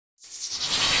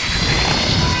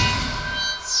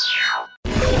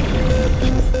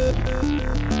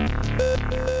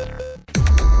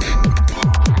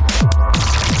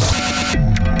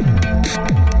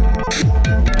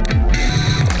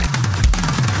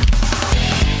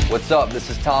What's up? This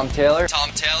is Tom Taylor.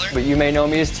 But you may know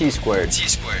me as TSquared.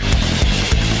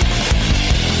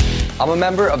 I'm a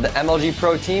member of the MLG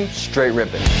Pro team, straight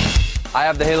ripping. I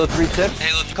have the Halo 3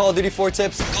 tips, Call of Duty 4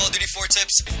 tips,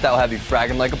 that'll have you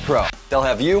fragging like a pro. They'll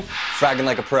have you fragging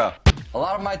like a pro. A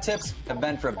lot of my tips have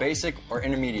been for a basic or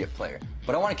intermediate player,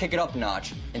 but I want to kick it up a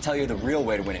notch and tell you the real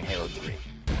way to win in Halo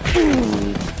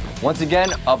 3. Once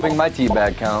again, upping my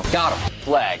teabag count. Got him.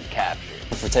 Flag capture.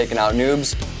 For taking out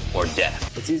noobs or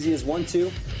death. It's easy as 1, 2,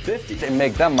 50. And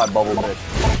make them my bubble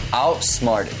bitch.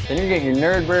 Outsmarted. Then you're getting your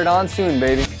nerd bird on soon,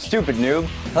 baby. Stupid noob.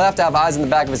 He'll have to have eyes in the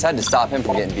back of his head to stop him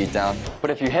from getting beat down.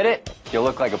 But if you hit it, you'll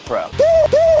look like a pro.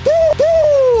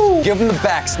 Give him the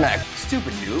back smack.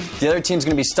 Stupid noob. The other team's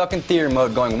gonna be stuck in theater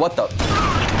mode going, what the?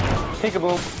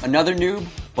 Peekaboo. Another noob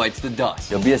bites the dust.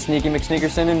 You'll be a sneaky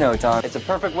McSneakerson in no time. It's a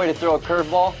perfect way to throw a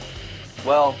curveball,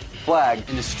 well, flag,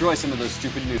 and destroy some of those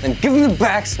stupid noobs. And give him the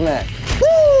back smack.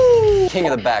 Woo! King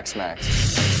of the back smacks.